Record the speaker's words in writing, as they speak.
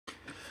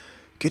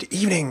Good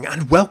evening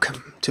and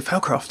welcome to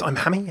Falcraft. I'm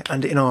Hammy,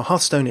 and in our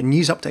Hearthstone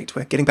news update,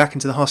 we're getting back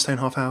into the Hearthstone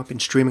half hour. I've been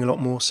streaming a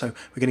lot more, so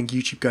we're getting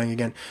YouTube going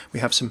again.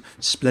 We have some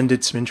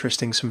splendid, some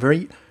interesting, some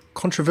very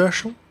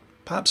controversial,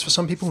 perhaps for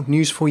some people,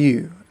 news for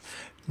you.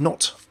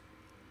 Not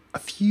a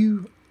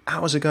few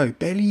hours ago,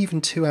 barely even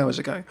 2 hours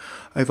ago,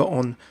 over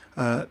on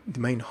the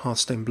main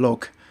Hearthstone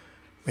blog,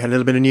 we had a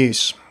little bit of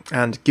news.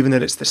 And given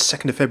that it's the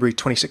 2nd of February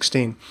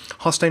 2016,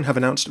 Hearthstone have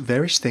announced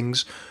various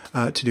things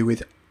to do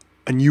with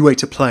a new way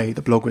to play,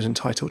 the blog was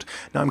entitled.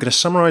 Now I'm going to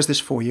summarise this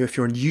for you. If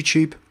you're on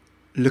YouTube,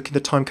 look at the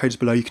time codes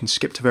below, you can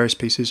skip to various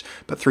pieces,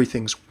 but 3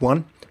 things.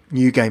 1,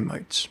 new game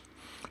modes.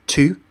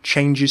 2,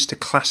 changes to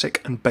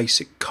classic and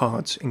basic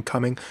cards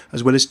incoming,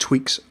 as well as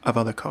tweaks of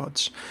other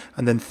cards.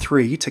 And then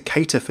 3, to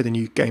cater for the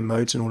new game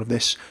modes and all of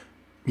this,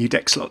 new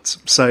deck slots.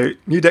 So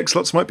new deck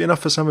slots might be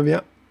enough for some of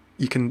you.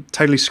 You can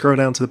totally scroll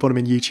down to the bottom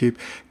in YouTube,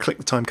 click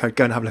the time code,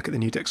 go and have a look at the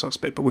new deck slots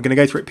bit. But we're going to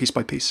go through it piece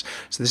by piece.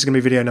 So this is going to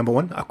be video number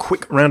 1, a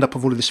quick roundup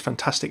of all of this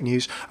fantastic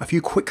news, a few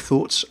quick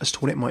thoughts as to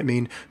what it might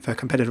mean for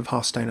competitive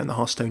Hearthstone and the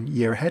Hearthstone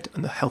year ahead,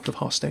 and the health of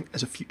Hearthstone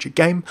as a future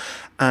game.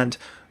 And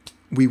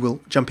we will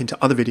jump into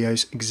other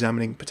videos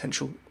examining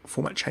potential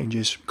format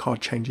changes,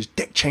 card changes,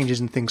 deck changes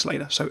and things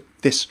later. So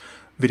this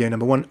video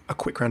number 1, a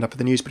quick roundup of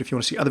the news, but if you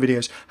want to see other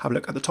videos, have a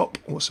look at the top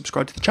or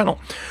subscribe to the channel.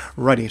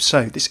 Righty,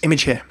 so this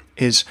image here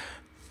is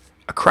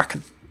a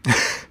kraken.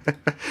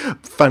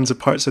 Fans of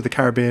Pirates of the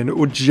Caribbean,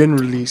 or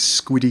generally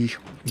squiddy,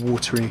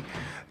 watery,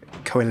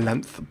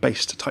 coelacanth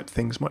based type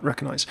things might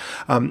recognise.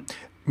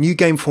 New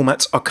game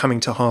formats are coming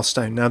to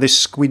Hearthstone. Now this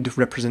squid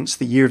represents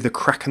the year of the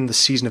kraken, the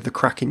season of the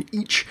kraken.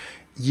 Each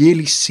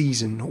yearly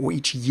season, or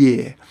each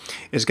year,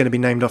 is going to be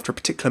named after a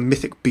particular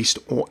mythic beast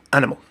or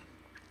animal.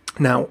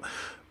 Now,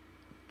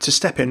 to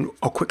step in,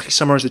 I'll quickly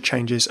summarise the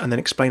changes and then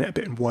explain it a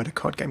bit in wider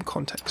card game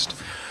context.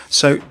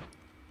 So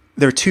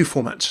there are 2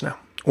 formats now,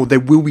 or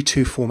there will be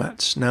 2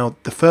 formats. Now,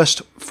 the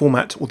first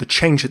format, or the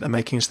change that they're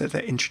making, is that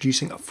they're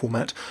introducing a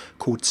format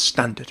called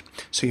Standard.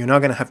 So you're now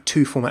going to have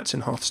 2 formats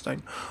in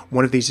Hearthstone.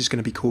 One of these is going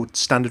to be called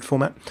Standard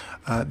format.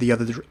 The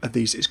other of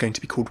these is going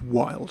to be called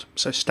Wild.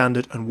 So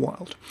Standard and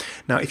Wild.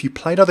 Now, if you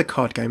played other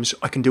card games,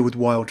 I can deal with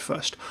Wild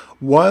first.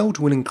 Wild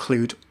will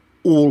include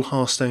all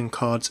Hearthstone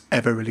cards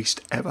ever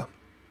released ever.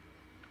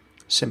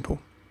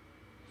 Simple.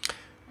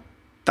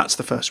 That's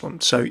the first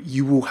one. So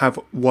you will have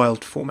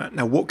Wild format.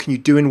 Now, what can you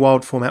do in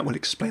Wild format? We'll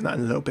explain that in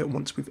a little bit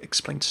once we've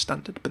explained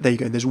Standard. But there you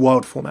go, there's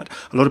Wild format.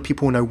 A lot of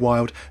people know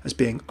Wild as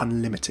being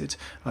unlimited.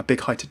 Big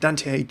hi to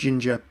Dante,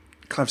 Ginger,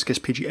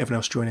 Clavskis, PG, everyone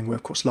else joining. We're,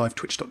 of course, live,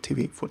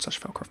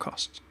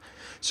 twitch.tv/FalcraftCasts.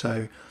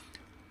 So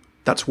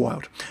that's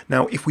Wild.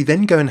 Now, if we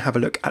then go and have a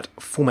look at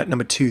format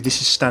number 2, this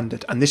is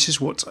Standard. And this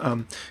is what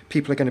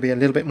people are going to be a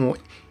little bit more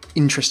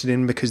interested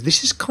in, because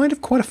this is kind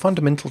of quite a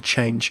fundamental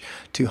change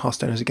to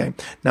Hearthstone as a game.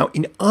 Now,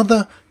 in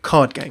other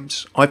card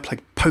games, I've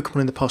played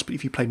Pokemon in the past, but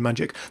if you played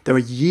Magic, there are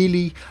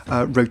yearly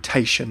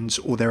rotations,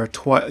 or there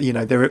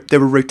are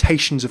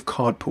rotations of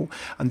card pool,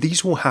 and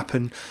these will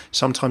happen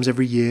sometimes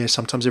every year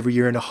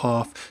and a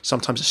half,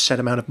 sometimes a set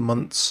amount of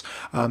months.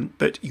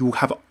 But you will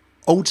have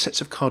old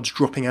sets of cards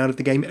dropping out of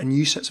the game and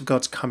new sets of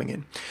cards coming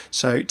in.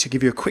 So to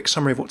give you a quick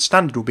summary of what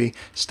Standard will be,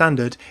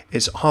 Standard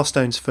is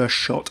Hearthstone's first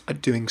shot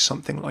at doing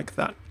something like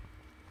that.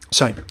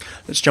 So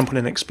let's jump on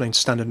and explain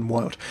Standard and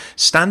Wild.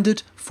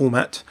 Standard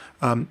format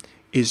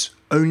is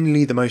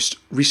only the most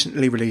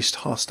recently released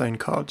Hearthstone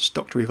cards.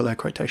 Dr. Evil, air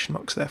quotation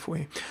marks there for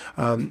you.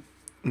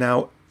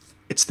 Now,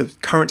 it's the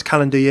current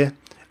calendar year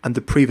and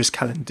the previous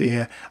calendar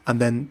year,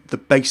 and then the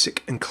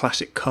basic and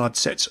classic card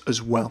sets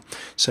as well.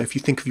 So if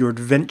you think of your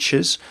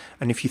adventures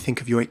and if you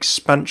think of your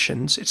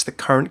expansions, it's the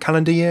current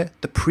calendar year,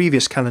 the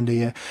previous calendar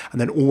year, and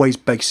then always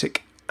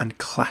basic and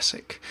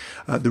classic.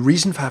 The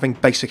reason for having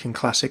basic and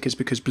classic is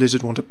because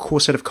Blizzard want a core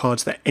set of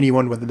cards that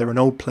anyone, whether they're an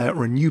old player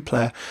or a new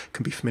player,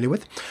 can be familiar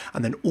with.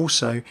 And then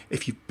also,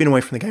 if you've been away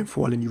from the game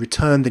for a while and you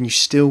return, then you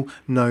still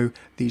know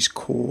these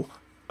core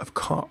of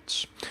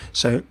cards.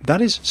 So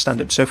that is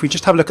Standard. So if we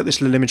just have a look at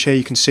this little image here,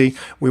 you can see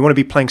we want to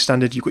be playing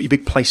Standard. You've got your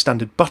big Play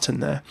Standard button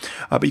there,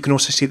 but you can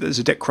also see that there's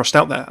a deck crossed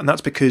out there, and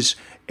that's because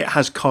it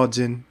has cards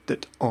in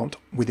that aren't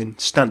within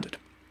Standard.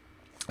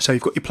 So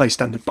you've got your Play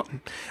Standard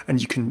button, and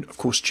you can, of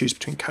course, choose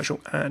between casual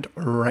and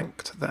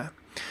ranked there.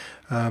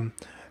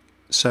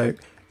 So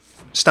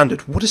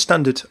Standard. What does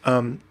Standard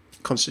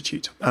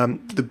constitute?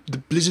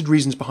 The Blizzard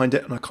reasons behind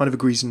it, and I kind of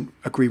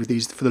agree with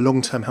these for the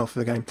long-term health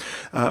of the game,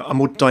 a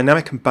more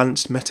dynamic and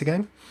balanced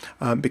metagame,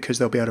 because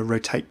they'll be able to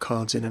rotate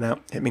cards in and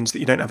out. It means that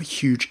you don't have a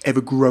huge,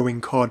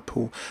 ever-growing card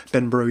pool.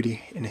 Ben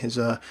Brody, in his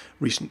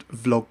recent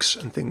vlogs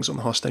and things on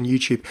the Hearthstone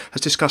YouTube,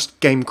 has discussed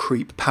game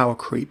creep, power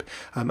creep,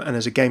 and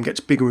as a game gets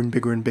bigger and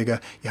bigger and bigger,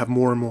 you have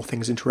more and more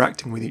things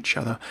interacting with each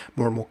other,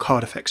 more and more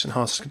card effects, in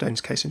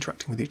Hearthstone's case,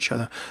 interacting with each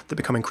other, that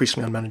become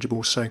increasingly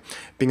unmanageable. So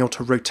being able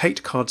to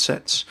rotate card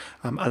sets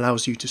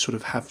allows you to sort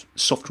of have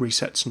soft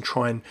resets and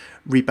try and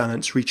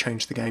rebalance,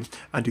 rechange the game,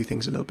 and do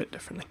things a little bit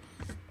differently.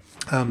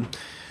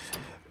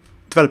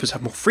 developers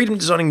have more freedom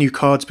designing new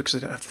cards because they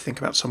don't have to think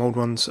about some old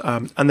ones,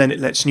 and then it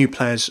lets new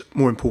players,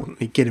 more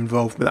importantly, get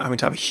involved without having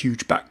to have a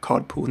huge back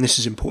card pool, and this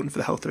is important for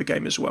the health of a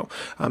game as well.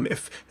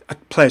 If a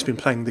player's been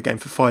playing the game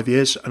for 5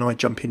 years and I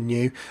jump in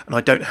new and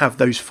I don't have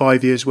those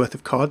 5 years worth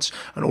of cards,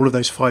 and all of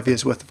those 5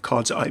 years worth of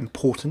cards are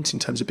important in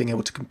terms of being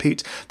able to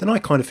compete, then I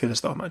kind of feel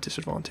as though I'm at a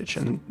disadvantage,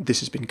 and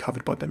this has been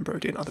covered by Ben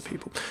Brody and other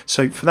people.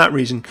 So for that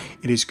reason,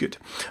 it is good.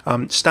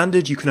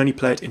 Standard, you can only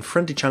play it in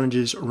friendly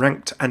challenges,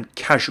 ranked and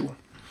casual.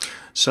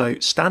 So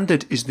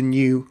Standard is the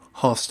new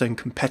Hearthstone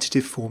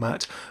competitive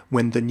format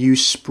when the new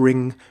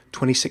Spring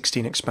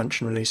 2016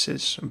 expansion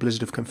releases, and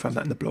Blizzard have confirmed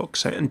that in the blog.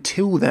 So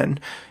until then,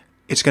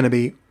 it's going to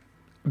be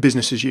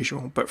business as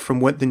usual. But from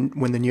when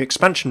the new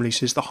expansion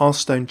releases, the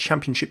Hearthstone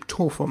Championship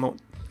Tour format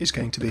is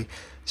going to be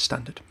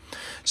Standard.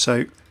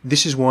 So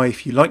this is why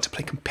if you like to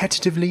play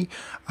competitively,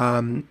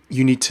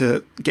 you need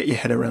to get your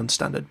head around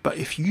Standard. But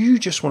if you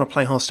just want to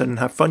play Hearthstone and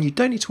have fun, you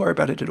don't need to worry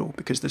about it at all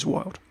because there's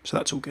Wild. So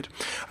that's all good.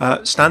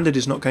 Standard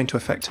is not going to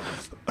affect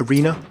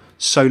Arena,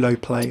 Solo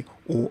Play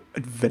or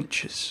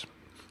Adventures.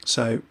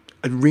 So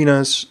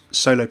Arenas,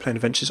 Solo Play and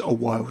Adventures are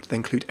Wild. They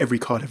include every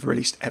card ever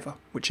released ever,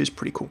 which is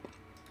pretty cool.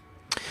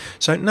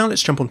 So now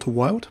let's jump onto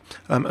Wild.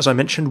 As I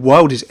mentioned,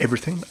 Wild is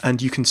everything,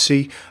 and you can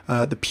see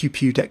the Pew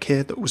Pew deck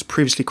here that was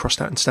previously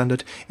crossed out in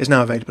Standard is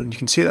now available, and you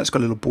can see that's got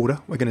a little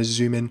border. We're going to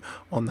zoom in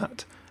on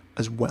that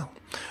as well.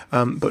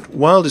 But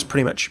Wild is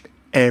pretty much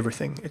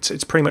everything.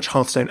 It's pretty much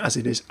Hearthstone as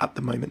it is at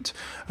the moment.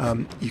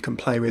 You can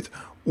play with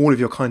all of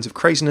your kinds of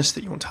craziness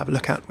that you want to have a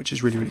look at, which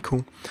is really, really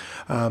cool.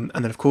 And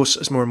then, of course,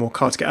 as more and more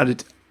cards get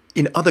added,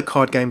 in other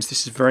card games,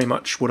 this is very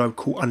much what I would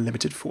call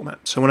unlimited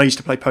format. So when I used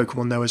to play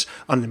Pokemon, there was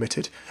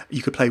unlimited.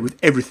 You could play with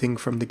everything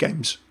from the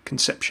game's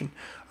conception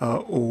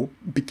or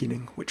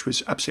beginning, which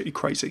was absolutely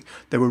crazy.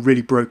 There were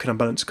really broken,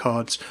 unbalanced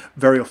cards.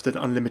 Very often,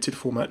 unlimited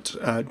format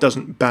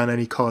doesn't ban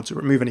any cards or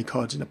remove any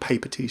cards in a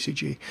paper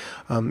TCG.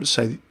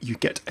 So you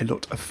get a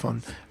lot of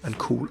fun and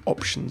cool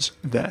options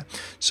there.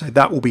 So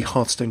that will be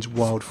Hearthstone's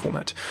Wild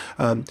format.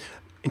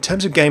 In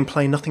terms of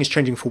gameplay, nothing is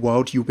changing for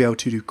Wild. You'll be able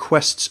to do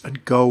quests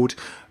and gold,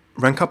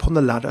 rank up on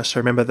the ladder.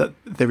 So remember that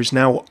there is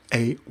now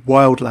a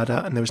Wild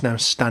ladder and there is now a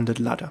Standard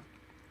ladder.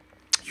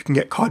 You can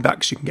get card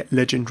backs, you can get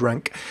legend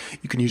rank,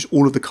 you can use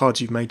all of the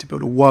cards you've made to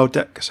build a Wild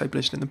deck, say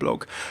Blizzard in the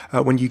blog.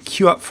 When you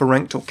queue up for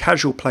ranked or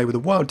casual play with a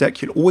Wild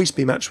deck, you'll always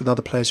be matched with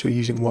other players who are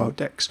using Wild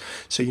decks.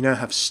 So you now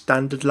have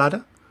Standard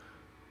ladder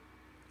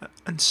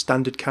and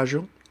Standard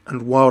casual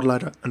and Wild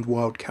ladder and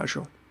Wild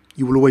casual.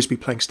 You will always be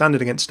playing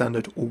Standard against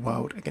Standard or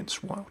Wild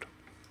against Wild.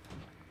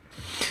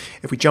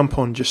 If we jump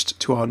on just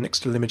to our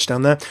next little image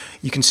down there,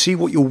 you can see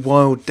what your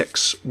Wild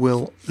decks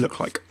will look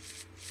like.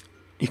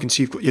 You can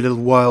see you've got your little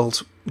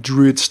Wild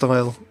Druid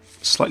style,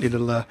 slightly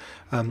little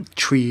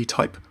tree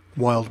type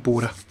Wild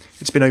border.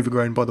 It's been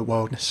overgrown by the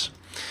wildness.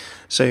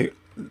 So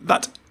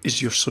that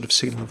is your sort of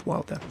signal of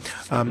Wild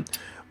there.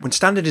 When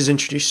Standard is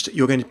introduced,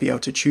 you're going to be able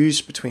to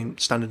choose between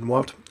Standard and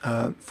Wild.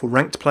 For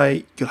ranked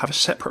play, you'll have a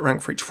separate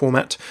rank for each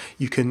format.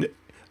 You can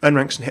earn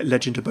ranks and hit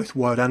Legend of both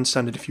Wild and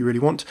Standard if you really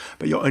want,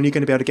 but you're only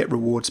going to be able to get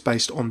rewards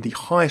based on the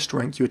highest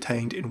rank you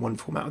attained in one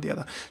format or the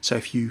other. So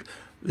if you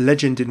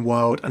Legend in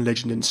Wild and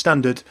Legend in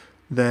Standard,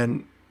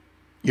 then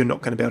you're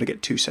not going to be able to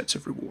get two sets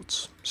of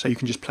rewards. So you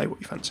can just play what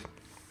you fancy.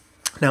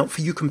 Now, for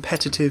you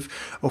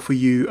competitive, or for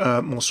you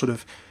more sort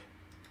of,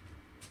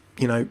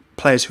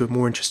 players who are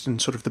more interested in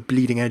sort of the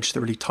bleeding edge,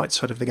 the really tight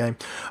side of the game,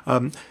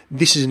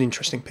 this is an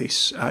interesting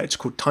piece. It's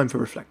called Time for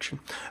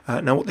Reflection.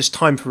 Now, what this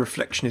Time for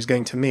Reflection is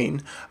going to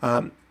mean,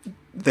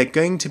 they're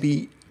going to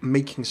be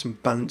making some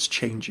balance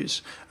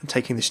changes and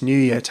taking this new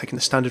year, taking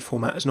the Standard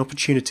format as an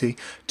opportunity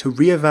to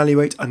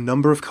reevaluate a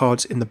number of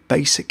cards in the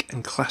basic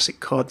and classic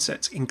card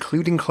sets,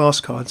 including class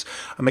cards,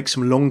 and make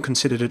some long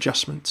considered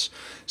adjustments.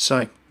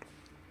 So,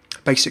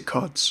 basic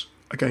cards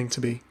are going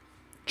to be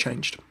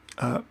changed.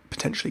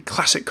 Potentially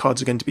classic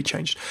cards are going to be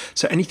changed.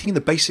 So anything in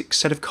the basic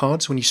set of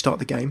cards when you start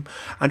the game,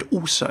 and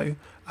also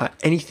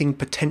anything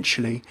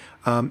potentially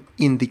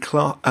in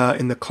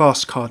the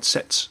class card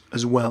sets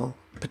as well,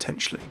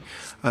 potentially.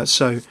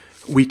 So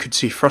we could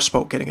see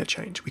Frostbolt getting a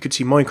change. We could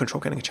see Mind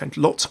Control getting a change.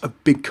 Lots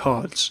of big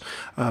cards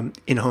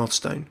in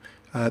Hearthstone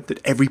that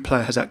every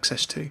player has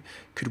access to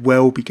could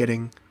well be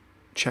getting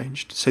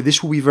changed. So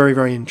this will be very,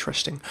 very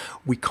interesting.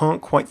 We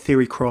can't quite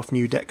theory craft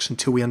new decks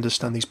until we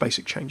understand these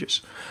basic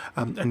changes,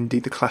 and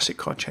indeed the classic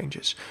card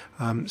changes.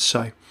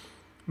 So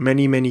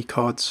many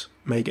cards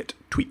may get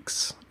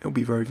tweaks. It'll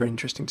be very, very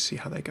interesting to see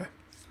how they go.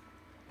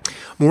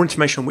 More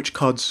information on which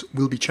cards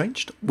will be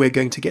changed we're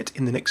going to get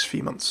in the next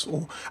few months,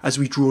 or as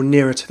we draw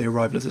nearer to the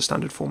arrival of the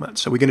Standard format.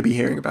 So we're going to be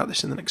hearing about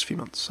this in the next few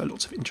months, so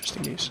lots of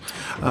interesting news.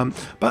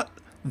 But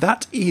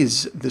that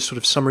is the sort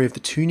of summary of the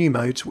two new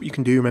modes. What you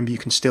can do, remember, you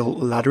can still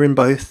ladder in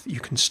both, you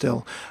can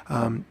still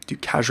do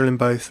casual in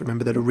both.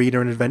 Remember that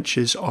Arena and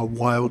Adventures are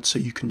Wild, so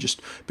you can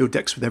just build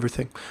decks with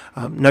everything.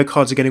 No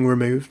cards are getting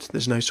removed.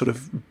 There's no sort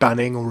of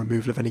banning or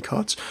removal of any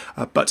cards.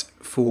 But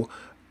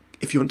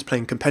if you want to play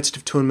in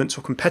competitive tournaments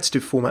or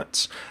competitive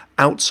formats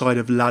outside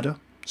of ladder,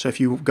 So if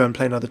you go and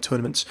play in other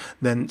tournaments,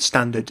 then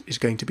Standard is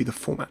going to be the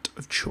format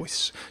of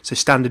choice. So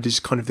Standard is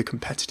kind of the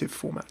competitive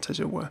format, as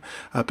it were.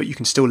 But you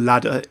can still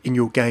ladder in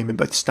your game in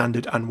both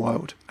Standard and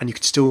Wild. And you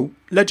can still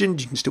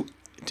Legend, you can still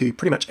do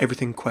pretty much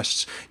everything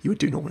quests you would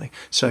do normally.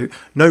 So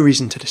no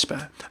reason to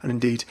despair. And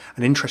indeed,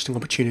 an interesting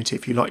opportunity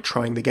if you like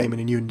trying the game in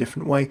a new and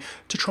different way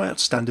to try out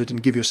Standard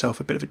and give yourself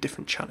a bit of a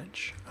different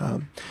challenge,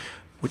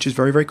 which is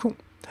very, very cool.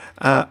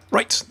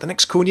 Right, the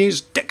next cool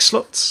news, deck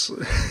slots.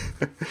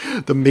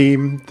 the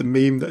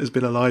meme that has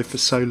been alive for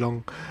so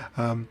long.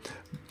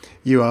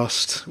 You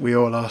asked, we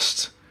all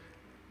asked,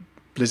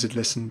 Blizzard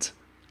listened,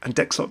 and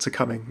deck slots are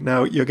coming.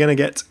 Now, you're going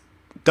to get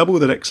double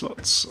the deck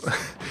slots.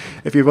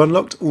 If you've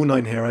unlocked all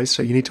 9 heroes,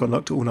 so you need to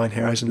unlock all 9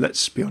 heroes, and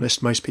let's be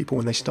honest, most people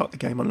when they start the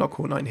game unlock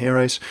all 9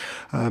 heroes,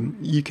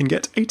 you can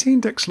get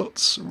 18 deck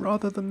slots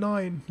rather than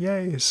 9.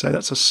 Yay, so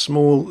that's a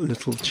small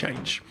little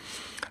change.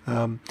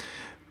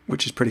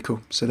 Which is pretty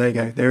cool. So there you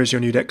go. There is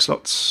your new deck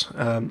slots.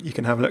 You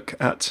can have a look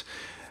at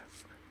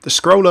the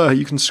scroller.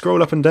 You can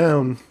scroll up and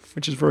down,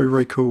 which is very,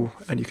 very cool.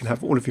 And you can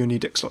have all of your new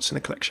deck slots in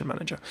the collection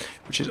manager,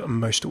 which is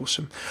most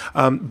awesome.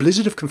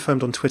 Blizzard have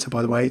confirmed on Twitter,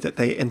 by the way, that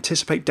they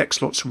anticipate deck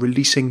slots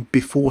releasing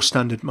before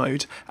Standard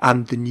mode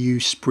and the new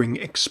spring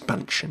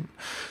expansion.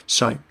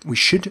 So we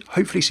should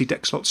hopefully see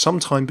deck slots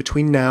sometime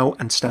between now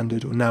and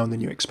Standard, or now and the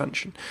new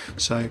expansion.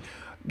 So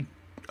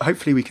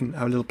hopefully we can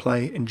have a little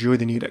play, enjoy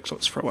the new deck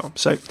slots for a while.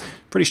 So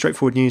pretty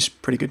straightforward news,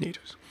 pretty good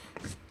news.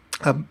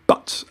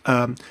 But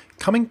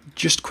coming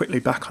just quickly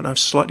back, and I've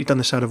slightly done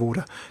this out of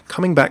order,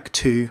 coming back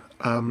to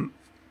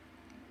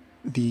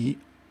the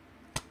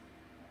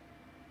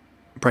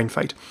Brain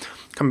Fade.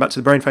 Coming back to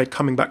the Brain Fade,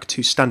 coming back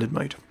to Standard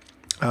mode.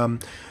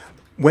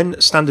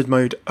 When Standard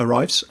mode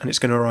arrives, and it's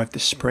going to arrive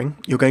this spring,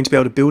 you're going to be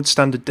able to build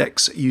Standard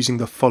decks using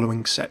the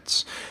following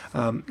sets.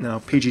 Now,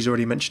 PG's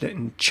already mentioned it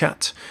in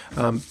chat,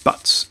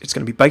 but it's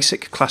going to be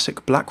Basic,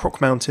 Classic, Blackrock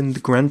Mountain, the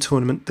Grand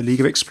Tournament, the League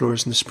of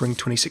Explorers, and the Spring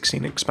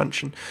 2016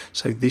 expansion.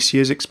 So this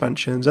year's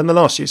expansions and the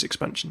last year's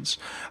expansions,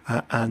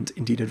 and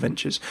indeed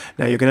Adventures.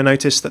 Now, you're going to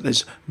notice that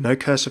there's no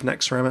Curse of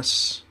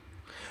Naxxramas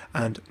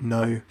and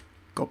no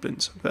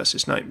Goblins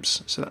versus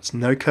Gnomes. So that's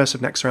no Curse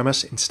of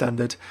Naxxramas in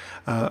Standard,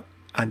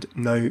 and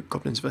no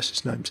Goblins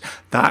versus Gnomes.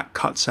 That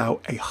cuts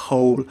out a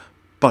whole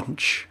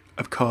bunch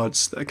of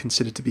cards that are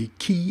considered to be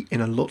key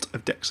in a lot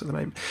of decks at the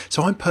moment.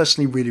 So I'm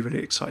personally really, really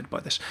excited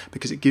by this,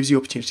 because it gives you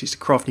opportunities to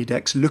craft new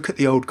decks, look at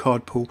the old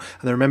card pool,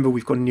 and then remember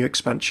we've got a new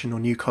expansion or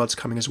new cards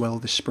coming as well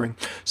this spring.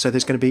 So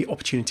there's going to be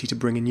opportunity to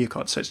bring in new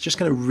cards. So it's just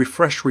going to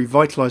refresh,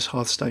 revitalise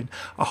Hearthstone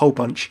a whole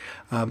bunch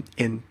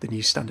in the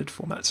new Standard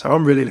format. So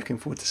I'm really looking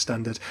forward to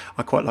Standard.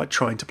 I quite like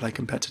trying to play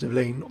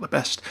competitively, not the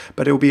best,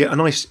 but it will be a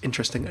nice,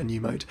 interesting, and new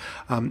mode.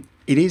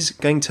 It is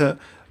going to...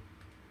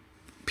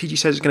 PG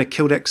says it's going to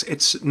kill decks.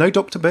 It's no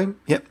Dr. Boom.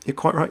 Yep, you're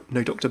quite right.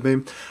 No Dr.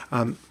 Boom.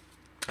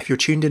 If you're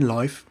tuned in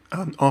live,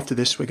 after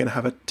this, we're going to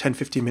have a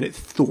 10-15 minute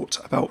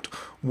thought about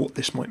what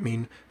this might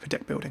mean for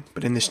deck building.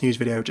 But in this news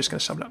video, we're just going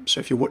to sum it up. So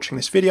if you're watching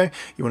this video,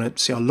 you want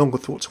to see our longer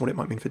thoughts on what it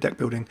might mean for deck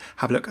building,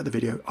 have a look at the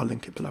video. I'll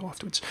link it below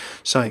afterwards.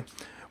 So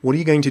what are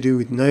you going to do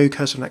with no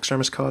Curse of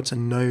Naxxramas cards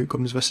and no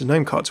Goblins vs.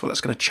 Gnome cards? Well,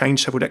 that's going to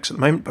change several decks at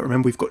the moment. But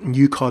remember, we've got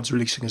new cards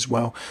releasing as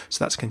well.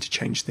 So that's going to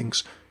change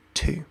things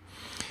too.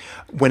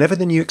 Whenever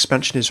the new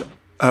expansion is,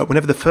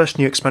 whenever the first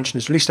new expansion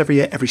is released every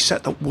year, every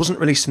set that wasn't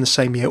released in the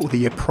same year or the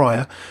year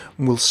prior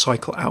will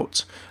cycle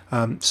out.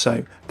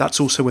 So that's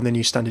also when the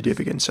new Standard year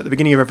begins. So at the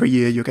beginning of every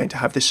year, you're going to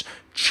have this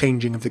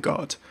changing of the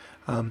guard.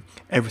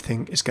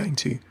 Everything is going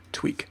to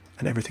tweak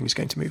and everything is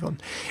going to move on.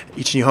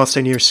 Each new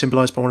Hearthstone year is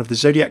symbolised by one of the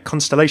zodiac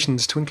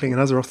constellations twinkling in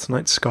Azeroth's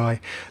night sky.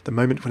 The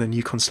moment when a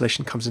new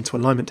constellation comes into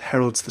alignment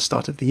heralds the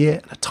start of the year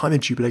and a time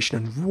of jubilation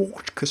and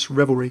raucous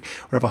revelry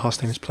wherever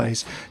Hearthstone is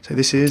played. So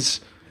this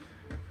is...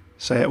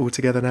 Say it all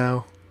together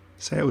now.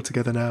 Say it all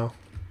together now.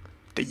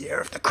 The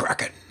year of the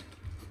Kraken.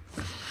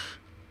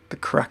 The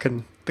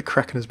Kraken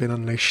has been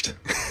unleashed.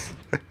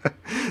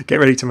 Get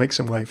ready to make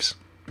some waves.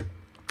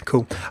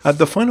 Cool.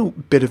 The final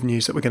bit of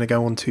news that we're going to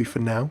go on to for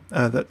now,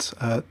 that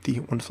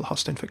the wonderful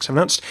Hearthstone Fix have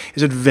announced,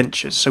 is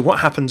Adventures. So what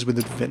happens with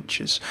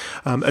Adventures?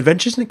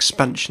 Adventures and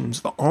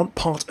expansions that aren't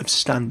part of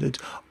Standard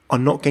are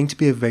not going to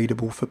be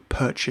available for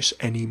purchase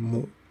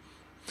anymore.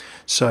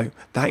 So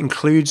that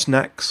includes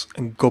Nax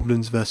and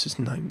Goblins versus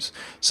Gnomes.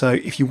 So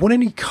if you want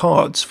any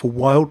cards for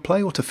wild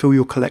play or to fill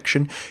your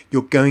collection,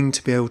 you're going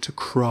to be able to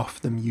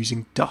craft them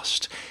using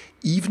dust.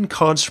 Even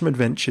cards from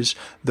Adventures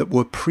that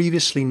were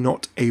previously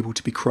not able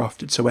to be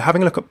crafted. So we're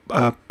having a look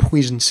at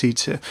Poison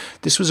Seeds here.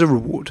 This was a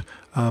reward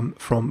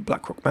from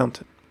Blackrock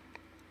Mountain,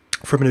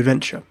 from an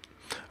adventure.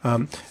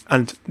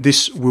 And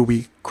this will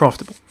be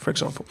craftable, for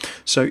example.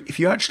 So if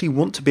you actually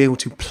want to be able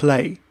to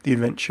play the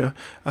adventure,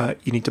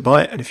 you need to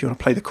buy it, and if you want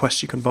to play the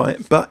quest, you can buy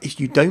it. But if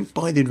you don't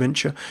buy the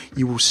adventure,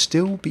 you will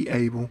still be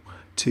able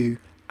to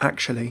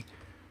actually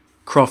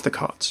craft the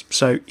cards.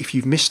 So if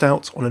you've missed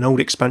out on an old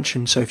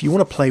expansion, so if you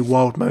want to play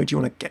wild mode, you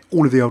want to get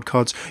all of the old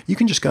cards, you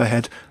can just go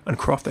ahead and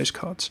craft those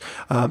cards.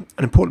 An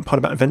important part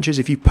about adventures,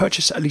 if you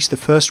purchase at least the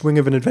first wing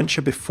of an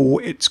adventure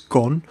before it's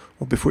gone,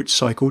 or before it's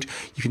cycled,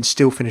 you can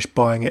still finish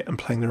buying it and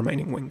playing the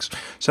remaining wings.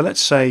 So let's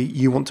say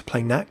you want to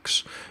play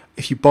Nax.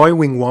 If you buy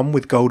wing 1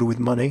 with gold or with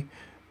money,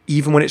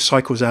 even when it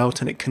cycles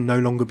out and it can no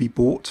longer be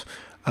bought,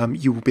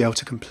 you will be able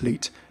to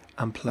complete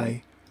and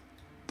play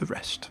the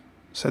rest.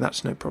 So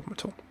that's no problem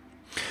at all.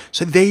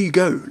 So there you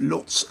go,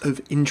 lots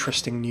of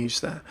interesting news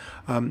there.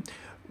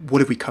 What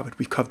have we covered?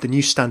 We've covered the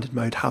new standard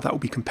mode, how that will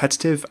be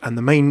competitive, and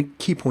the main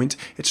key point,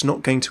 it's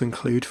not going to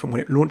include, from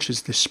when it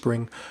launches this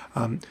spring,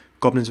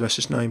 Goblins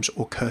vs Gnomes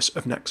or Curse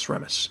of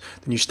Naxxramas.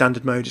 The new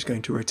standard mode is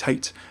going to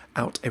rotate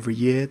out every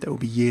year. There will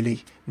be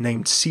yearly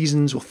named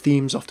seasons or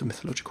themes after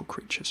mythological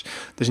creatures.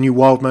 There's a new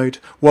wild mode.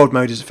 Wild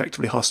mode is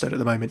effectively Hearthstone at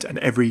the moment, and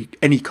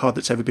any card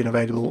that's ever been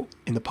available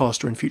in the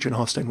past or in future in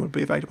Hearthstone will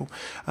be available.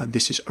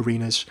 This is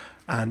arenas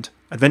and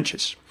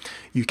adventures.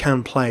 You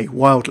can play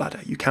wild ladder,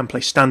 you can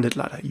play standard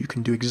ladder, you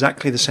can do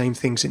exactly the same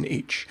things in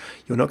each.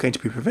 You're not going to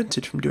be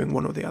prevented from doing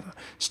one or the other.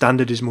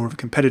 Standard is more of a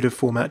competitive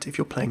format if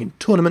you're playing in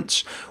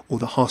tournaments or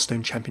the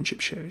Hearthstone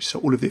Championship Series. So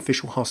all of the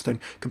official Hearthstone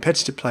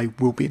competitive play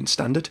will be in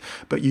standard,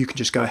 but you can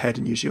just go ahead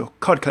and use your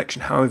card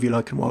collection however you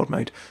like in wild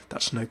mode.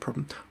 That's no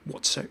problem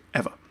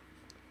whatsoever,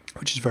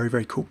 which is very,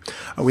 very cool.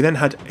 We then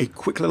had a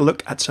quick little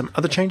look at some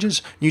other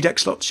changes. New deck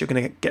slots, you're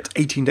going to get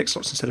 18 deck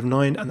slots instead of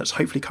 9, and that's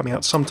hopefully coming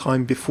out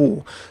sometime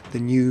before the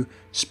new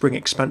spring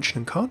expansion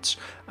and cards,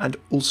 and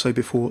also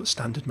before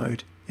standard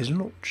mode is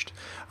launched.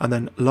 And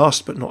then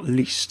last but not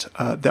least,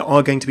 there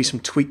are going to be some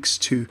tweaks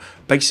to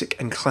basic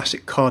and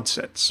classic card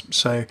sets.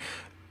 So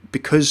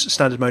because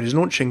standard mode is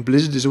launching,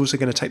 Blizzard is also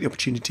going to take the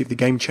opportunity of the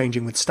game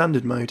changing with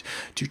standard mode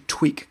to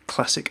tweak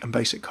classic and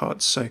basic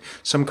cards. So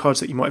some cards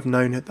that you might have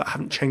known that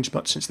haven't changed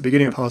much since the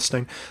beginning of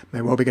Hearthstone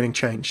may well be getting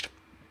changed.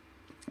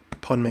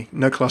 Pardon me,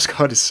 no class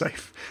card is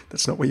safe.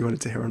 That's not what you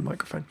wanted to hear on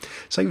microphone.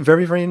 So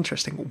very, very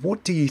interesting.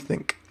 What do you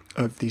think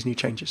of these new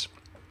changes?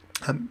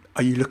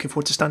 Are you looking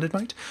forward to standard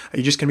mode? Are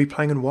you just going to be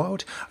playing in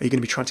wild? Are you going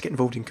to be trying to get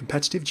involved in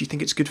competitive? Do you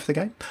think it's good for the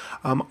game?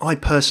 I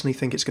personally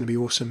think it's going to be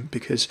awesome,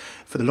 because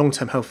for the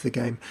long-term health of the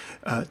game,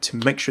 to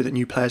make sure that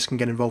new players can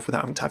get involved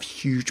without having to have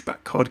huge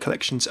back card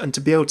collections, and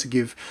to be able to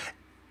give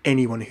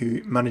anyone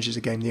who manages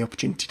a game the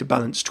opportunity to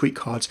balance, tweak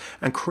cards,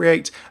 and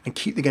create and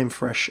keep the game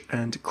fresh,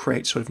 and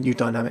create sort of new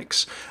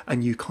dynamics and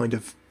new kind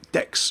of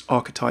decks,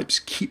 archetypes,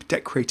 keep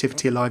deck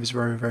creativity alive is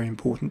very, very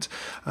important,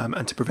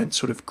 and to prevent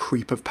sort of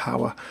creep of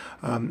power,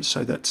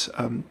 so that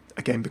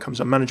a game becomes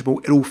unmanageable.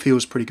 It all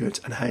feels pretty good,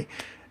 and hey,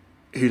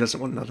 who doesn't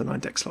want another 9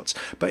 deck slots?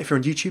 But if you're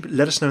on YouTube,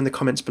 let us know in the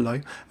comments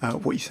below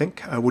what you think.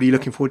 What are you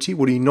looking forward to?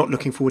 What are you not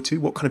looking forward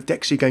to? What kind of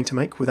decks are you going to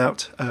make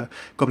without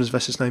Goblins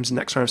vs Gnomes and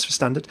Naxxramas for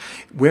standard?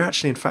 We're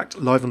actually, in fact,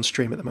 live on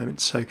stream at the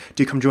moment, so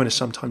do come join us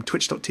sometime.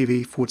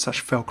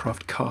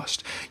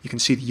 Twitch.tv/Felcraftcast. You can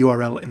see the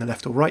URL in the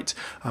left or right.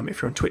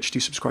 If you're on Twitch, do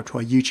subscribe to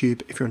our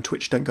YouTube. If you're on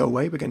Twitch, don't go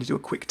away. We're going to do a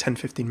quick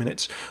 10-15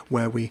 minutes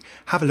where we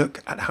have a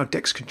look at how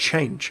decks can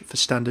change for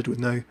standard with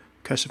no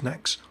Curse of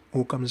Nax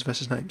or Goblins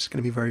vs Gnomes. It's going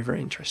to be very,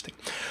 very interesting.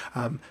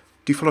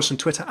 Do follow us on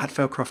Twitter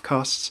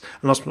 @FelcraftCasts,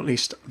 and last but not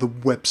least, the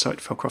website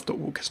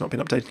felcraft.org has not been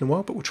updated in a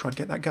while, but we'll try and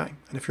get that going.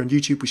 And if you're on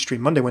YouTube, we stream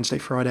Monday, Wednesday,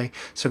 Friday,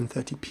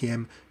 7:30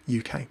 PM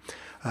UK.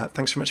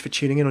 Thanks very much for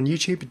tuning in on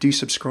YouTube. Do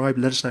subscribe,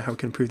 let us know how we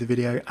can improve the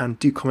video, and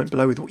do comment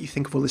below with what you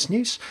think of all this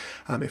news.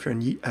 If you're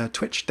on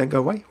Twitch, don't go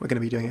away. We're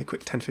going to be doing a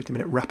quick 10-15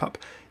 minute wrap up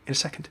in a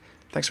second.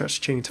 Thanks very much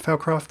for tuning in to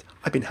Felcraft.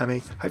 I've been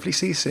Hammy. Hopefully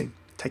see you soon.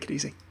 Take it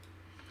easy.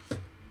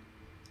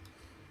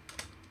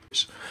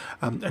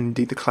 And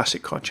indeed the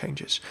classic card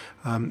changes.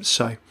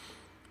 So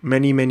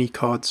many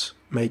cards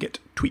may get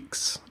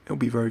tweaks. It'll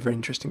be very, very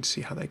interesting to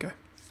see how they go.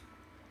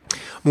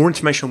 More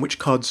information on which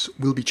cards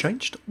will be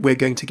changed we're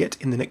going to get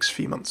in the next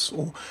few months,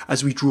 or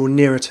as we draw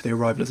nearer to the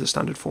arrival of the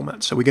standard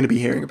format. So we're going to be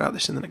hearing about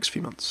this in the next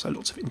few months, so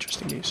lots of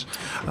interesting news.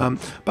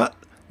 But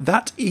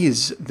that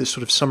is the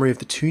sort of summary of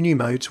the 2 new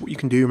modes. What you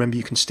can do, remember,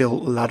 you can still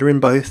ladder in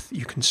both,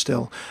 you can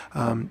still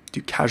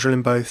do casual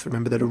in both.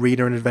 Remember that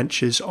arena and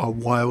adventures are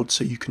wild,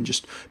 so you can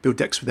just build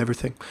decks with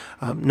everything.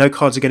 No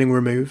cards are getting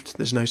removed.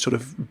 There's no sort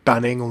of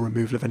banning or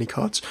removal of any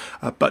cards.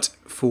 But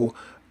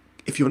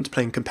if you want to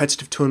play in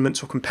competitive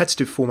tournaments or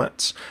competitive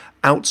formats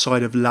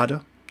outside of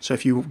ladder, so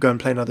if you go and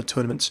play in other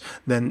tournaments,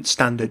 then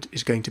standard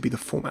is going to be the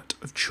format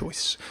of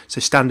choice.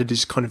 So standard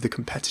is kind of the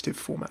competitive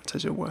format,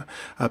 as it were.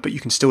 But you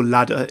can still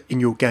ladder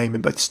in your game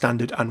in both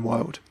standard and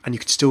wild. And you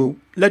can still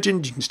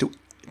legend, you can still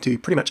do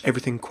pretty much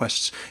everything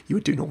quests you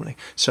would do normally.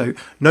 So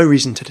no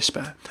reason to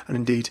despair. And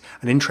indeed,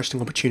 an interesting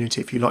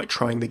opportunity if you like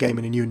trying the game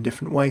in a new and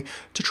different way,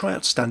 to try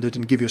out standard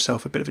and give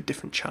yourself a bit of a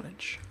different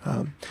challenge,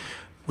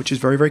 which is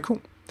very, very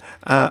cool.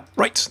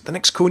 Right, the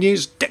next cool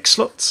news, deck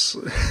slots.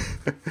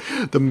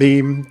 the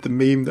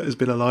meme that has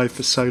been alive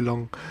for so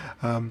long.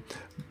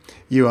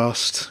 You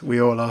asked, we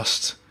all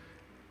asked,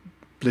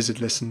 Blizzard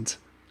listened,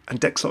 and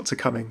deck slots are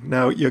coming.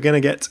 Now, you're going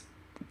to get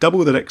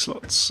double the deck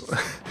slots.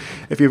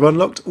 If you've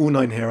unlocked all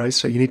 9 heroes,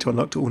 so you need to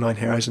unlock all 9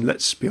 heroes, and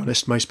let's be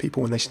honest, most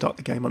people when they start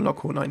the game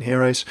unlock all 9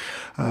 heroes,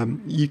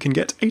 you can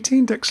get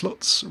 18 deck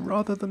slots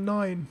rather than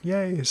 9.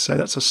 Yay! So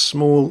that's a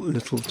small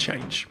little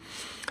change,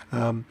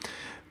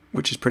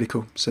 which is pretty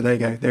cool. So there you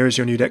go. There is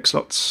your new deck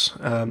slots.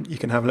 You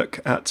can have a look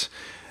at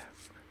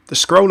the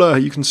scroller.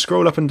 You can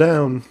scroll up and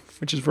down,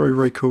 which is very,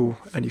 very cool.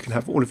 And you can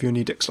have all of your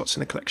new deck slots in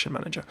the collection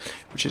manager,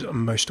 which is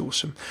most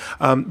awesome.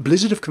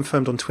 Blizzard have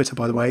confirmed on Twitter,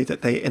 by the way,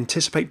 that they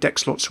anticipate deck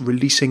slots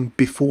releasing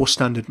before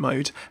standard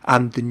mode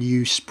and the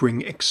new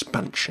spring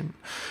expansion.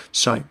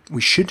 So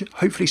we should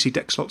hopefully see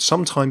deck slots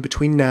sometime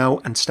between now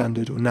and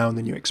standard, or now and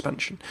the new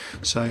expansion.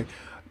 So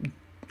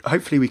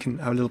hopefully we can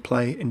have a little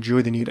play,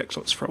 enjoy the new deck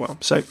slots for a while.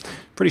 So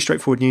pretty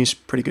straightforward news,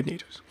 pretty good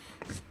news.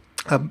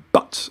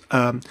 But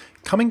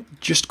coming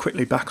just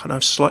quickly back, and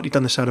I've slightly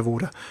done this out of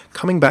order,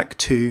 coming back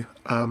to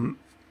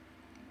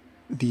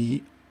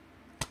the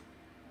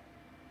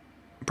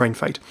brain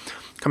fade.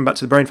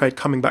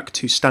 Coming back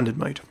to standard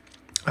mode.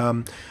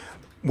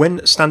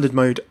 When standard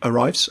mode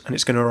arrives, and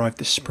it's going to arrive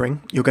this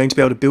spring, you're going to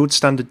be able to build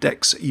standard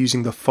decks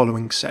using the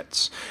following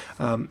sets.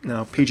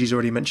 Now, PG's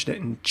already mentioned it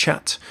in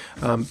chat,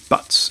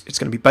 but it's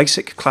going to be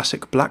Basic,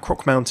 Classic,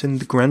 Blackrock Mountain,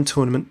 the Grand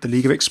Tournament, the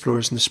League of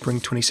Explorers, and the Spring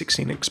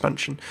 2016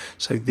 expansion.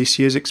 So this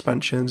year's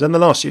expansions and the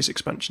last year's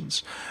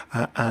expansions,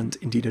 and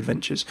indeed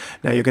Adventures.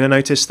 Now, you're going to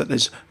notice that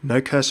there's no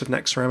Curse of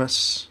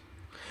Naxxramas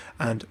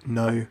and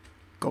no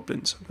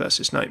Goblins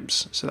versus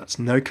Gnomes. So that's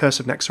no Curse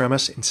of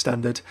Naxxramas in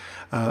standard,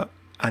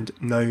 and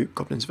no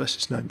Goblins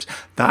versus Gnomes.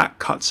 That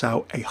cuts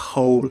out a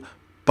whole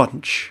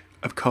bunch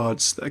of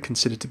cards that are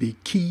considered to be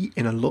key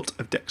in a lot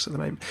of decks at the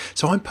moment.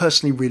 So I'm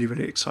personally really,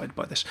 really excited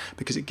by this,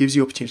 because it gives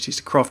you opportunities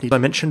to craft new. I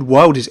mentioned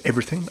Wild is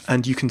everything,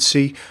 and you can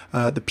see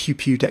the Pew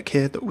Pew deck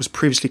here that was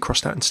previously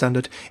crossed out in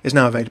standard is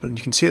now available, and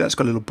you can see that's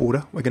got a little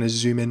border. We're going to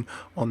zoom in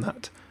on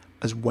that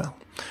as well.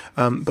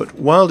 But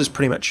Wild is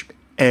pretty much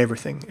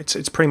everything.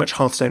 It's pretty much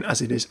Hearthstone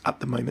as it is at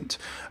the moment.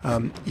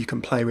 You can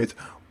play with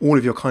all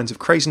of your kinds of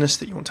craziness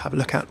that you want to have a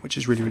look at, which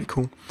is really, really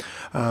cool.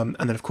 And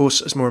then, of course,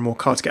 as more and more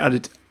cards get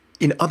added,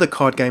 in other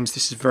card games,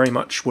 this is very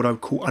much what I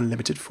would call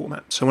unlimited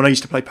format. So when I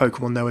used to play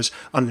Pokemon, there was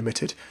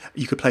unlimited.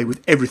 You could play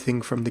with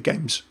everything from the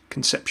game's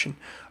conception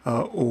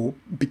or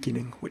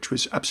beginning, which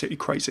was absolutely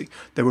crazy.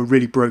 There were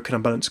really broken,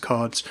 unbalanced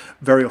cards.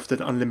 Very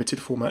often,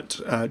 unlimited format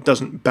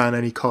doesn't ban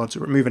any cards or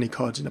remove any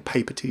cards in a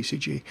paper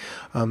TCG.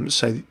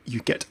 So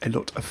you get a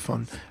lot of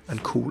fun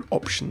and cool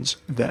options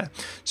there.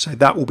 So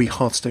that will be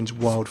Hearthstone's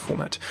Wild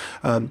format.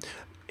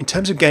 In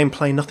terms of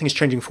gameplay, nothing is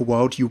changing for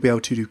Wild. You'll be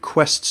able to do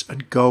quests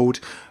and gold,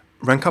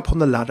 rank up on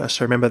the ladder.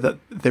 So remember that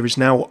there is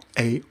now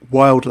a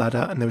Wild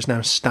ladder and there is now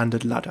a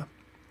standard ladder.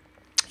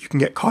 You can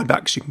get card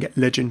backs, you can get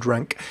legend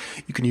rank,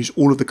 you can use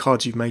all of the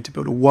cards you've made to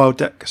build a Wild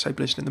deck, say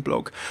Blizzard in the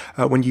blog.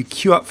 When you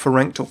queue up for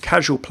ranked or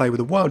casual play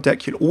with a Wild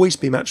deck, you'll always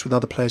be matched with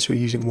other players who are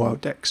using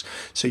Wild decks.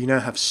 So you now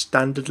have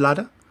standard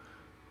ladder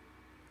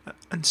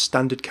and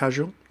standard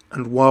casual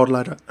and Wild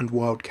ladder and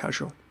Wild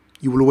casual.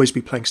 You will always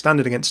be playing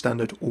standard against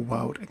standard or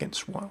Wild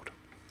against Wild.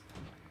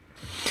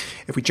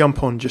 If we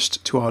jump on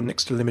just to our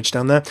next little image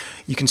down there,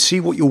 you can see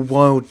what your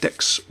Wild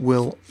decks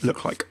will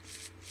look like.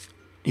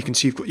 You can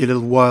see you've got your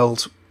little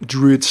Wild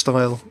Druid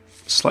style,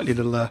 slightly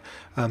little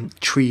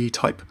tree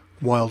type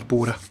Wild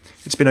border.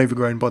 It's been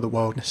overgrown by the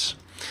wildness.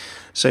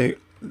 So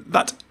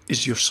that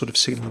is your sort of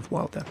signal of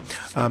Wild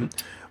there.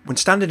 When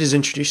standard is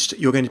introduced,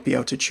 you're going to be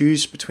able to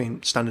choose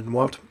between standard and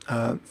Wild.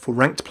 For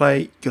ranked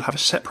play, you'll have a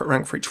separate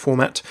rank for each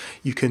format.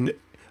 You can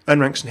earn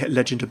ranks and hit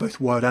legend to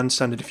both Wild and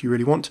standard if you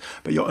really want,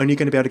 but you're only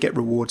going to be able to get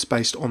rewards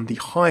based on the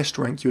highest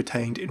rank you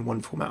attained in one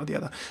format or the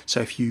other.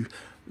 So if you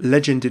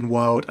legend in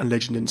Wild and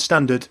legend in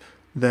standard,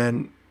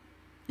 then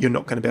you're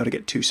not going to be able to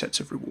get 2 sets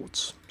of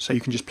rewards. So you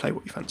can just play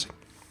what you fancy.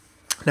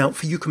 Now,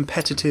 for you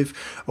competitive,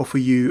 or for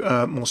you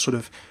more sort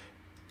of,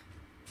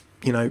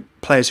 you know,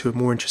 players who are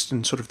more interested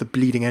in sort of the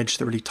bleeding edge,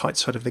 the really tight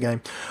side of the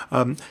game,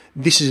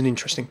 this is an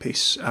interesting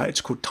piece.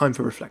 It's called Time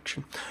for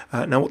Reflection.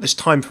 Now, what this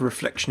Time for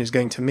Reflection is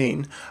going to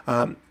mean,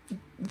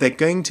 they're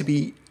going to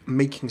be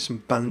making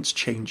some balance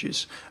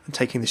changes and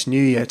taking this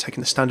new year,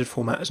 taking the standard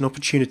format as an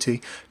opportunity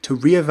to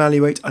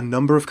reevaluate a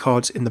number of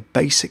cards in the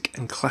basic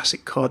and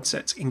classic card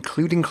sets,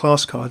 including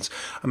class cards,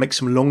 and make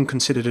some long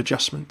considered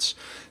adjustments.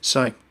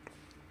 So,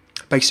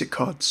 basic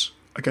cards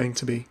are going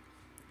to be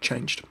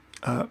changed.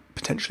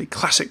 Potentially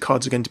classic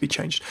cards are going to be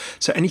changed.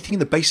 So anything in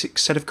the basic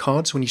set of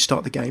cards when you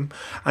start the game,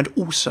 and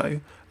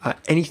also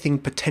anything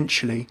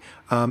potentially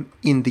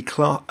in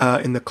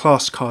the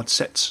class card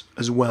sets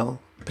as well,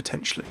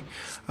 potentially.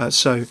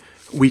 So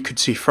we could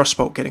see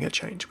Frostbolt getting a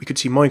change. We could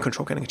see Mind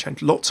Control getting a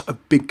change. Lots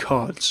of big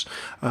cards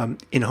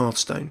in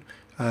Hearthstone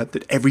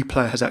that every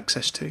player has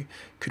access to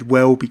could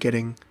well be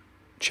getting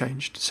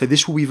changed. So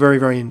this will be very,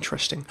 very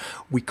interesting.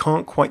 We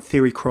can't quite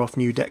theory craft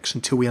new decks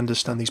until we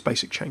understand these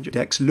basic changes.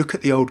 Decks, look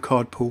at the old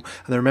card pool,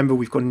 and then remember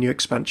we've got a new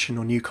expansion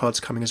or new cards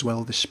coming as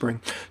well this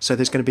spring. So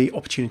there's going to be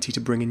opportunity to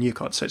bring in new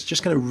cards. So it's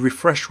just going to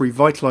refresh,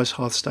 revitalise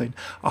Hearthstone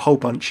a whole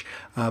bunch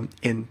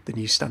in the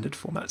new standard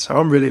format. So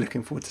I'm really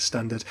looking forward to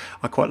standard.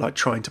 I quite like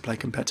trying to play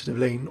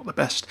competitively, not the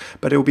best,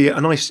 but it will be a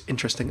nice,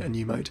 interesting and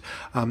new mode.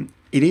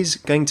 It is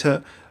going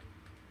to...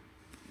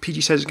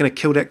 PG says it's going to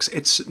kill decks.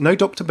 It's no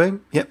Dr.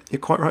 Boom. Yep, you're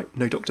quite right.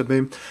 No Dr.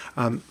 Boom.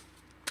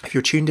 If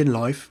you're tuned in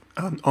live,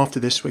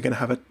 after this, we're going to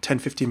have a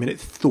 10-15 minute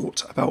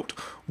thought about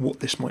what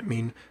this might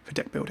mean for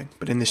deck building.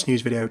 But in this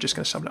news video, we're just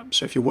going to sum it up.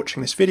 So if you're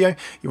watching this video,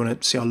 you want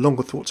to see our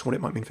longer thoughts on what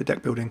it might mean for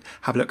deck building,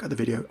 have a look at the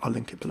video. I'll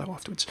link it below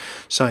afterwards.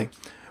 So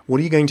what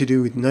are you going to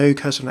do with no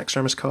Curse of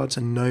Naxxramas cards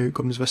and no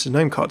Goblins vs.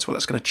 Gnome cards? Well,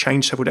 that's going to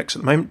change several decks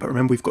at the moment. But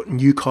remember, we've got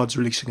new cards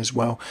releasing as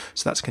well.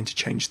 So that's going to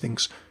change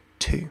things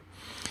too.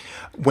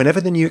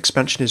 Whenever the new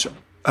expansion is,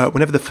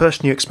 whenever the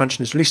first new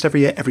expansion is released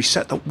every year, every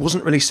set that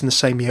wasn't released in the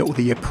same year or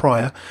the year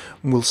prior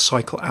will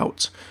cycle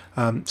out.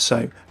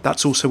 So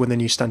that's also when the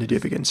new standard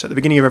year begins. So at the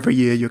beginning of every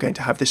year, you're going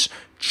to have this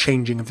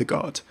changing of the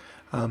guard.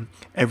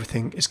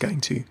 Everything is going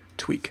to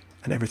tweak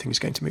and everything is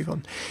going to move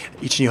on.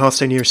 Each new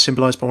Hearthstone year is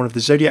symbolised by one of the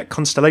zodiac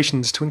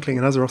constellations twinkling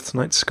in Azeroth's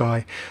night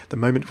sky. The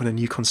moment when a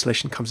new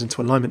constellation comes into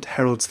alignment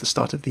heralds the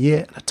start of the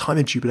year and a time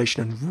of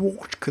jubilation and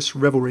raucous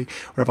revelry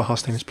wherever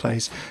Hearthstone is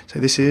played. So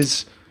this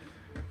is...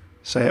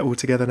 Say it all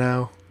together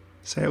now.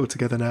 Say it all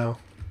together now.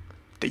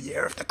 The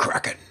year of the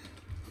Kraken.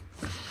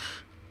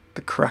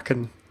 The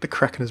Kraken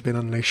has been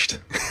unleashed.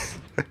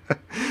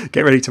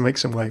 Get ready to make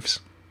some waves.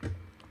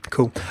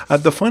 Cool.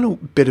 The final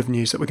bit of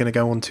news that we're going to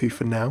go on to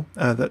for now,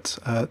 that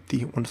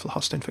the wonderful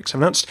Hearthstone Fix have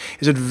announced,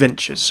 is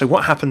adventures. So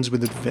what happens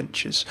with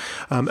adventures?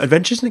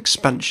 Adventures and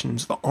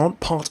expansions that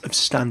aren't part of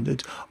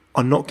standard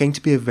are not going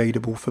to be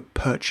available for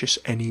purchase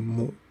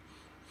anymore.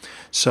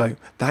 So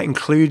that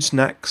includes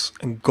Nax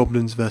and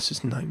Goblins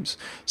versus Gnomes.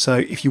 So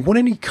if you want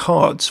any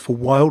cards for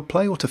wild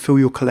play or to fill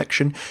your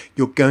collection,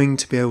 you're going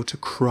to be able to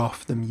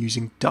craft them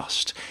using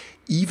dust.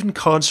 Even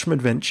cards from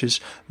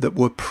adventures that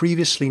were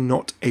previously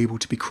not able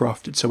to be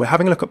crafted. So we're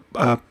having a look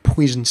at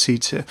Poison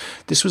Seeds here.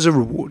 This was a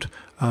reward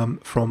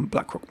from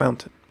Blackrock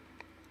Mountain,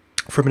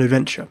 from an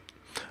adventure.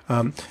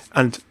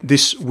 And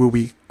this will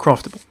be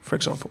craftable, for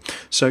example.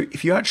 So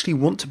if you actually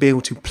want to be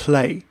able to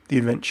play the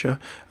adventure,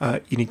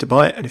 you need to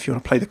buy it. And if you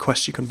want to play the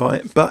quest, you can buy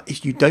it. But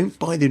if you don't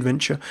buy the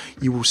adventure,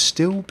 you will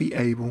still be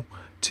able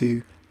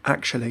to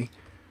actually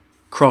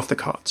craft the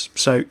cards.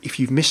 So if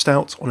you've missed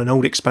out on an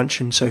old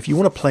expansion, so if you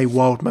want to play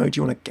wild mode,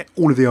 you want to get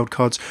all of the old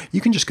cards,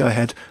 you can just go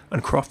ahead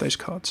and craft those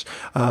cards.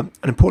 An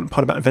important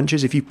part about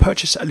adventures, if you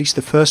purchase at least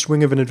the first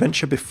ring of an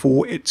adventure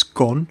before it's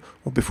gone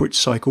or before it's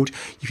cycled,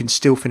 you can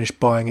still finish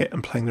buying it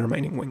and playing the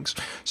remaining wings.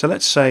 So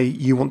let's say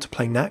you want to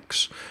play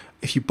Nax.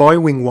 If you buy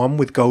wing 1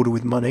 with gold or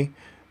with money,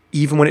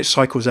 even when it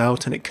cycles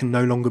out and it can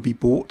no longer be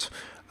bought,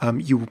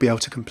 you will be able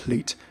to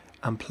complete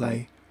and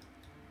play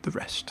the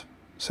rest.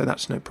 So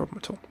that's no problem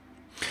at all.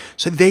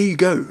 So there you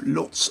go,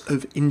 lots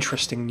of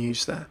interesting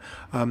news there.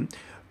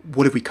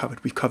 What have we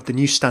covered? We've covered the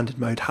new standard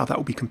mode, how that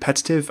will be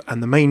competitive,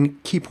 and the main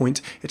key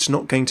point, it's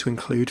not going to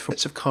include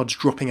sets of cards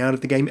dropping out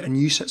of the game and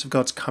new sets of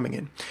cards coming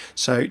in.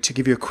 So to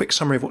give you a quick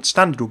summary of what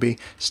standard will be,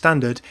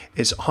 standard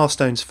is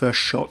Hearthstone's first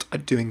shot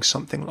at doing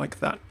something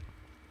like that.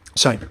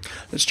 So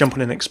let's jump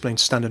on in and explain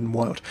standard and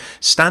wild.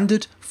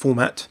 Standard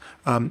format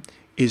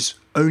is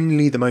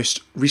only the most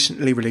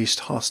recently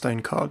released Hearthstone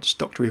cards.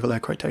 Dr. Evil, air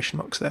quotation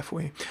marks there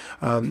for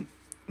you.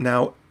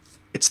 Now,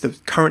 it's the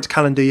current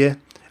calendar year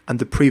and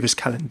the previous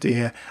calendar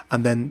year,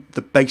 and then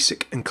the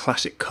basic and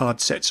classic card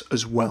sets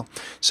as well.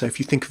 So if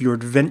you think of your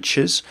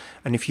adventures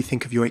and if you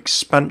think of your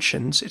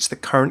expansions, it's the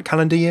current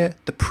calendar year,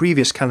 the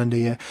previous calendar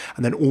year,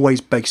 and then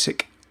always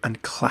basic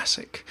and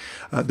classic.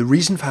 The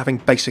reason for having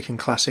basic and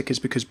classic is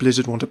because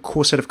Blizzard want a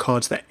core set of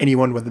cards that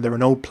anyone, whether they're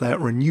an old player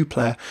or a new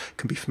player,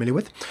 can be familiar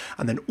with.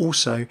 And then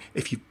also,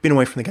 if you've been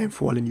away from the game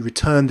for a while and you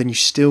return, then you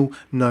still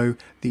know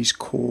these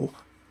core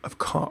of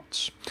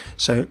cards.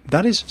 So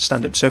that is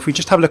standard. So if we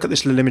just have a look at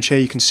this little image here,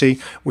 you can see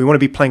we want to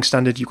be playing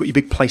standard. You've got your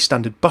big play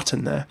standard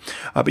button there,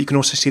 but you can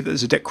also see that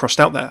there's a deck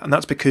crossed out there, and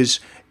that's because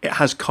it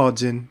has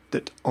cards in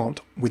that aren't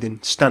within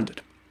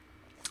standard.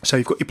 So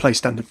you've got your play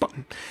standard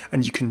button,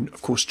 and you can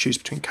of course choose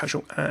between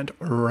casual and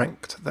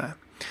ranked there.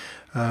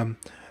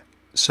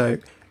 So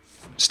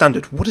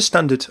standard, what does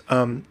standard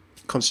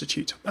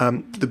constitute?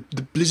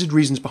 The Blizzard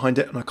reasons behind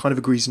it, and I kind of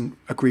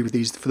agree with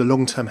these for the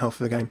long-term health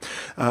of the game,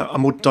 a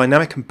more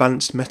dynamic and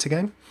balanced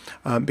metagame,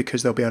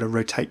 because they'll be able to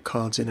rotate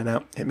cards in and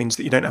out. It means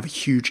that you don't have a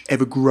huge,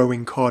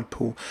 ever-growing card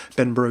pool.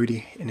 Ben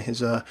Brody, in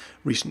his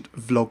recent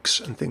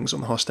vlogs and things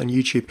on the Hearthstone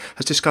YouTube,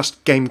 has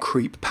discussed game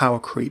creep, power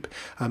creep,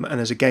 and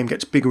as a game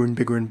gets bigger and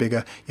bigger and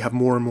bigger, you have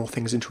more and more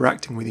things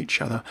interacting with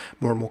each other,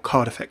 more and more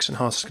card effects, in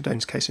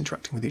Hearthstone's case,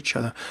 interacting with each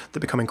other, that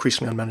become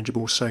increasingly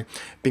unmanageable. So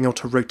being able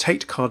to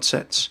rotate card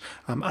sets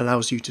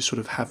allows you to sort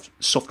of have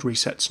soft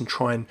resets and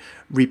try and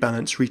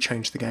rebalance,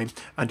 rechange the game,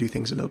 and do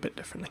things a little bit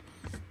differently.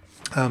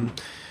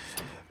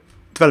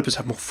 developers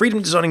have more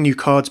freedom designing new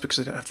cards because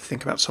they don't have to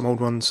think about some old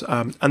ones,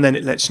 and then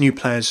it lets new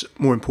players,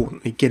 more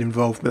importantly, get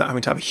involved without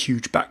having to have a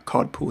huge back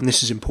card pool, and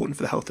this is important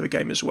for the health of a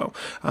game as well.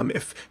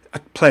 If a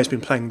player's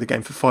been playing the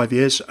game for 5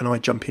 years and I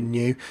jump in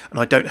new and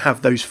I don't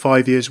have those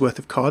 5 years worth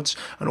of cards,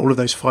 and all of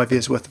those 5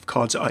 years worth of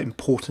cards are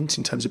important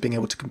in terms of being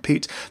able to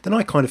compete, then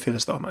I kind of feel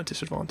as though I'm at a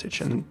disadvantage,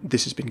 and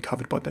this has been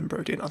covered by Ben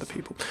Brody and other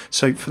people.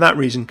 So for that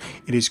reason,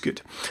 it is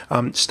good.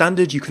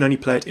 Standard, you can only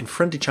play it in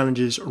friendly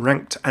challenges,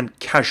 ranked and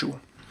casual.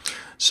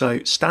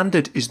 So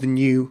Standard is the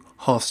new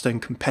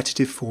Hearthstone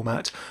competitive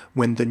format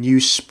when the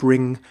new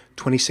Spring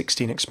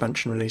 2016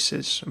 expansion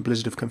releases, and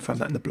Blizzard have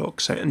confirmed that in the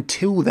blog. So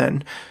until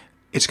then,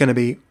 it's going to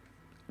be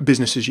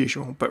business as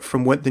usual. But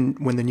from when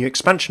the new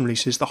expansion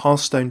releases, the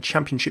Hearthstone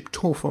Championship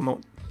Tour format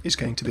is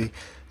going to be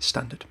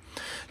Standard.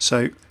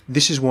 So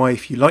this is why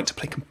if you like to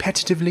play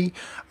competitively,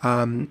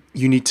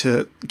 you need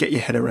to get your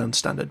head around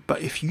Standard.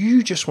 But if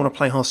you just want to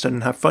play Hearthstone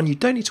and have fun, you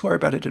don't need to worry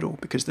about it at all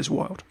because there's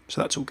Wild.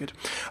 So that's all good.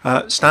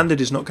 Standard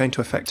is not going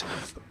to affect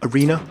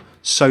Arena,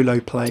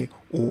 solo play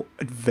or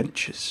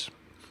adventures.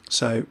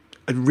 So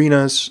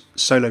Arenas,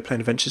 solo play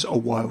and adventures are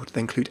Wild.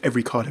 They include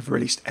every card ever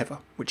released ever,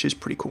 which is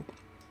pretty cool.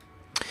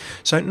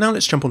 So now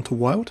let's jump on to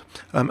Wild.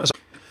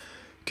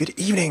 Good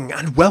evening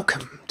and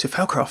welcome to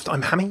Falcraft.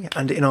 I'm Hammy,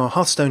 and in our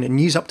Hearthstone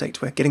news update,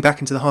 we're getting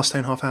back into the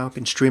Hearthstone half hour.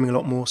 Been streaming a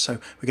lot more, so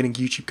we're getting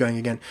YouTube going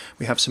again.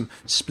 We have some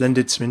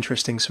splendid, some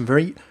interesting, some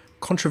very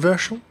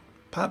controversial,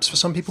 perhaps for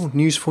some people,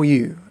 news for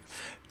you.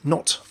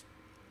 Not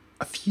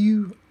a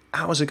few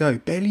hours ago,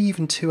 barely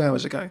even 2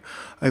 hours ago,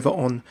 over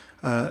on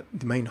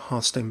the main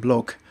Hearthstone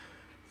blog,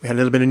 we had a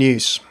little bit of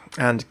news.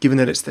 And given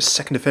that it's the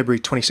 2nd of February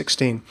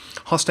 2016,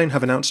 Hearthstone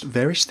have announced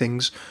various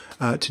things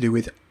to do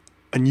with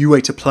a new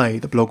way to play,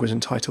 the blog was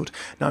entitled.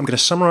 Now I'm going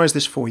to summarise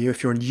this for you.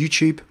 If you're on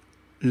YouTube,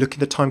 look at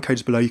the time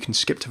codes below, you can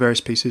skip to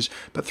various pieces,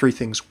 but 3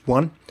 things.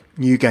 1,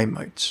 new game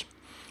modes.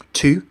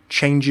 2,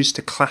 changes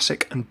to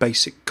classic and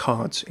basic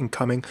cards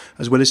incoming,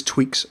 as well as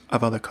tweaks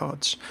of other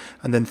cards.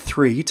 And then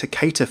 3, to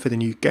cater for the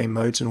new game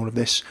modes and all of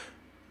this,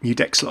 new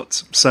deck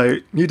slots. So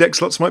new deck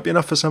slots might be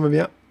enough for some of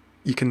you.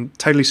 You can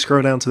totally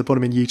scroll down to the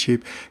bottom in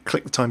YouTube,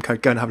 click the time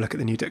code, go and have a look at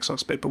the new deck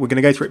slots bit. But we're going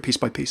to go through it piece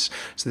by piece.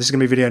 So this is going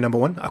to be video number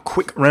 1, a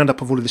quick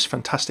roundup of all of this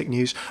fantastic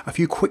news, a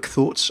few quick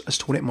thoughts as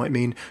to what it might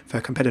mean for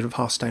competitive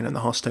Hearthstone and the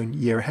Hearthstone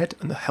year ahead,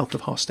 and the health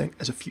of Hearthstone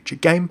as a future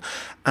game.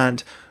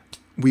 And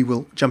we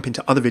will jump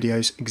into other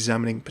videos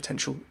examining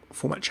potential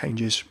format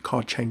changes,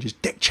 card changes,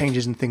 deck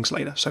changes and things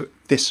later. So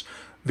this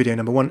video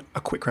number 1,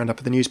 a quick roundup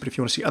of the news. But if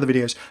you want to see other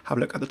videos, have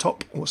a look at the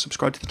top or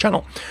subscribe to the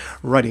channel.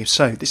 Righty,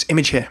 so this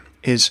image here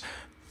is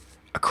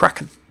a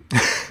kraken.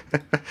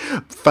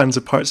 Fans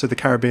of Pirates of the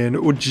Caribbean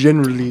or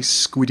generally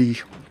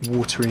squiddy,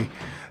 watery,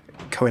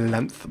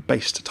 coelacanth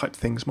based type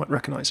things might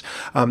recognise.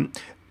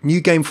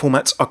 New game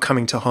formats are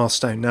coming to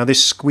Hearthstone. Now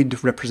this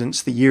squid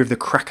represents the year of the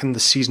kraken,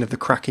 the season of the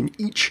kraken.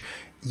 Each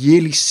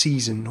yearly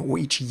season or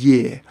each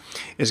year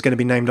is going to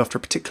be named after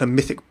a particular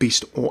mythic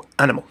beast or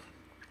animal.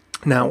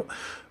 Now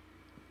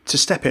to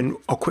step in,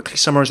 I'll quickly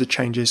summarise the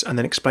changes and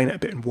then explain it a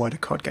bit in wider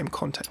card game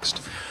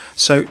context.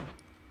 So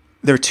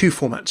there are 2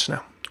 formats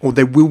now. Or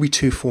there will be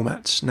 2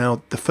 formats.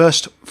 Now, the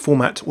first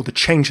format, or the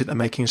change that they're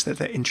making, is that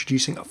they're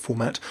introducing a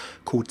format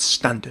called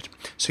Standard.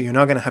 So you're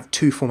now going to have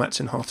 2 formats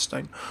in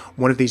Hearthstone.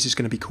 One of these is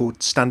going to be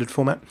called Standard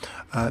format.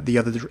 The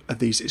other of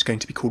these is going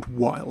to be called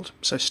Wild.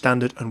 So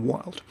Standard and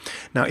Wild.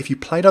 Now, if you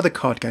played other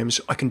card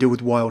games, I can deal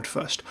with Wild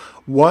first.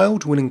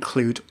 Wild will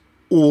include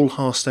all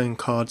Hearthstone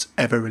cards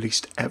ever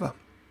released ever.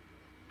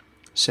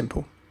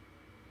 Simple.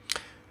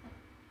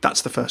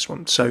 That's the first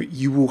one. So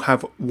you will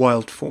have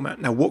Wild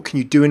format. Now, what can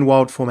you do in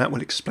Wild format?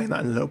 We'll explain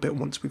that in a little bit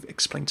once we've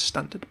explained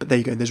Standard. But there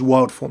you go, there's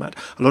Wild format.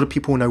 A lot of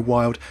people know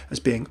Wild as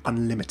being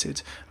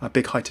unlimited.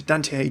 Big hi to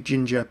Dante,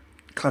 Ginger,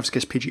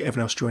 Clavskis, PG,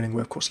 everyone else joining.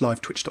 We're, of course,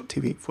 live,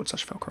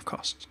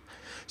 twitch.tv/FalcraftCasts.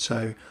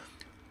 So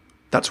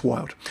that's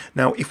Wild.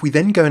 Now, if we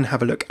then go and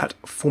have a look at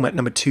format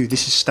number 2,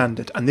 this is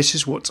Standard. And this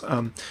is what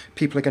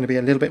people are going to be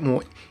a little bit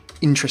more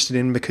interested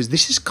in, because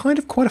this is kind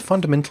of quite a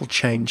fundamental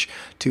change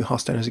to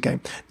Hearthstone as a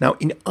game. Now,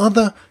 in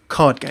other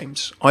card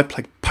games, I've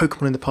played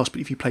Pokemon in the past,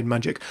 but if you played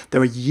Magic, there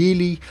are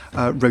yearly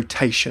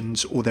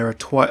rotations, or there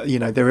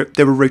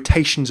are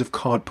rotations of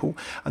card pool,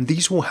 and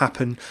these will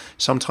happen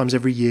sometimes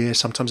every year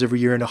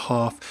and a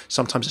half,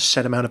 sometimes a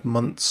set amount of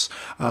months.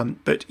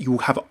 But you will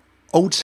have old